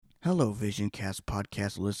Hello, VisionCast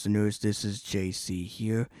podcast listeners. This is JC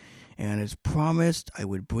here, and as promised, I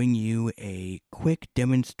would bring you a quick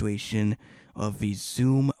demonstration of the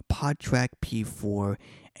Zoom PodTrack P4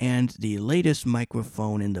 and the latest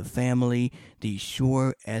microphone in the family, the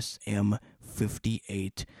Shure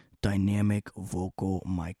SM58 Dynamic Vocal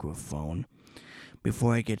Microphone.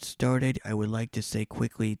 Before I get started, I would like to say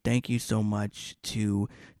quickly thank you so much to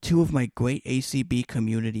two of my great ACB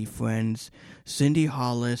community friends, Cindy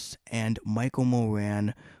Hollis and Michael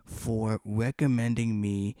Moran, for recommending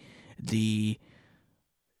me the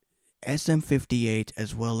SM58,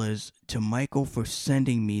 as well as to Michael for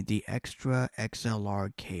sending me the extra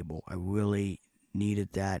XLR cable. I really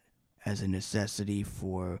needed that as a necessity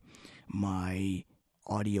for my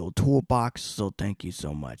audio toolbox, so thank you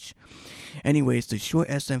so much. Anyways, the Shure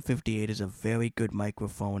SM58 is a very good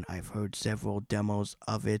microphone. I've heard several demos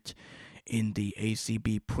of it in the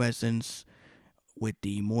ACB presence with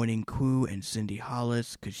the morning crew and Cindy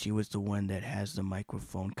Hollis, because she was the one that has the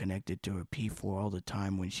microphone connected to her P4 all the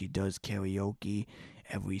time when she does karaoke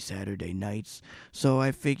every Saturday nights. So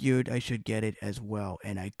I figured I should get it as well,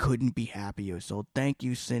 and I couldn't be happier. So thank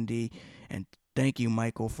you, Cindy, and thank you,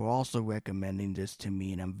 Michael, for also recommending this to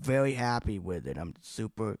me, and I'm very happy with it. I'm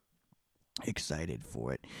super excited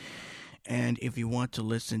for it. And if you want to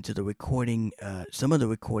listen to the recording, some of the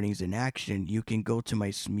recordings in action, you can go to my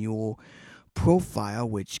Smule profile,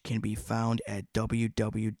 which can be found at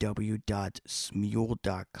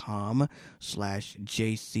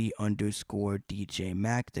www.smule.com/JC underscore DJ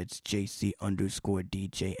Mac. That's JC underscore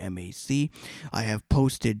DJ MAC. I have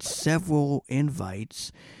posted several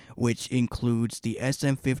invites, which includes the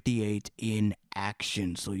SM58 in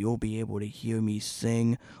action. So you'll be able to hear me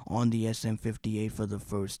sing on the SM58 for the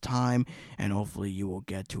first time, and hopefully you will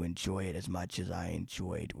get to enjoy it as much as I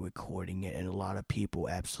enjoyed recording it. And a lot of people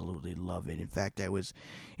absolutely love it. In fact, I was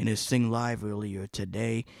in a Sing Live earlier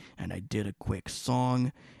today, and I did a quick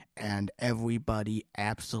song, and everybody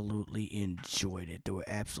absolutely enjoyed it. They were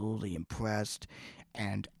absolutely impressed,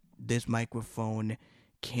 and this microphone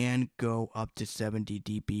can go up to 70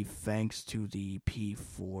 dB thanks to the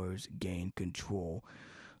P4's gain control.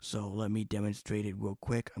 So let me demonstrate it real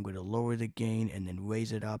quick. I'm going to lower the gain and then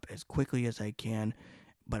raise it up as quickly as I can,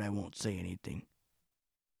 but I won't say anything.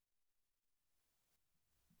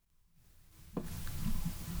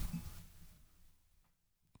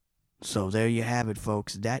 So there you have it,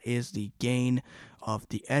 folks. That is the gain of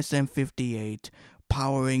the SM58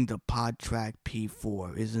 powering the PodTrack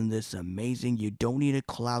P4. Isn't this amazing? You don't need a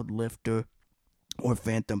cloud lifter or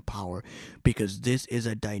phantom power, because this is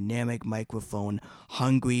a dynamic microphone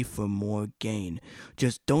hungry for more gain.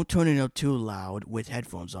 Just don't turn it up too loud with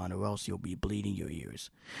headphones on, or else you'll be bleeding your ears.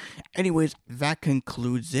 Anyways, that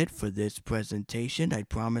concludes it for this presentation. I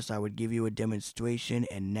promised I would give you a demonstration,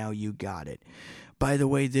 and now you got it. By the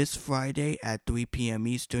way, this Friday at 3 p.m.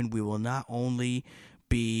 Eastern, we will not only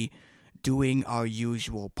be doing our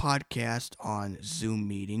usual podcast on Zoom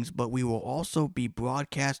meetings, but we will also be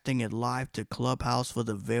broadcasting it live to Clubhouse for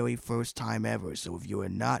the very first time ever. So if you are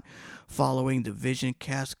not following the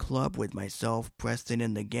VisionCast Club with myself, Preston,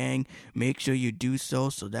 and the gang, make sure you do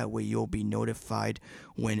so that way you'll be notified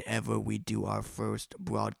whenever we do our first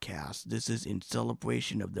broadcast. This is in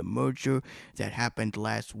celebration of the merger that happened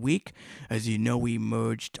last week. As you know, we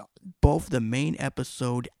merged both the main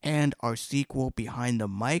episode and our sequel, Behind the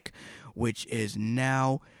Mic, which is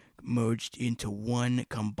now merged into one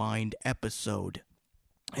combined episode.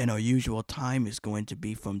 And our usual time is going to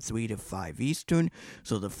be from 3 to 5 Eastern.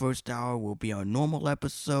 So the first hour will be our normal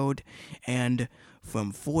episode. And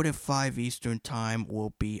from 4 to 5 Eastern time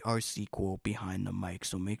will be our sequel, Behind the Mic.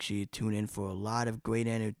 So make sure you tune in for a lot of great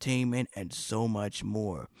entertainment and so much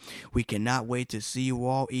more. We cannot wait to see you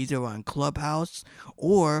all either on Clubhouse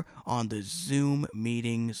or on the Zoom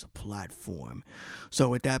meetings platform. So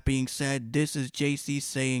with that being said, this is JC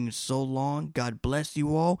saying so long. God bless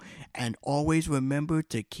you all. And always remember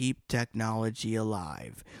to keep technology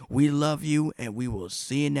alive. We love you, and we will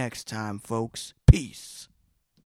see you next time, folks. Peace.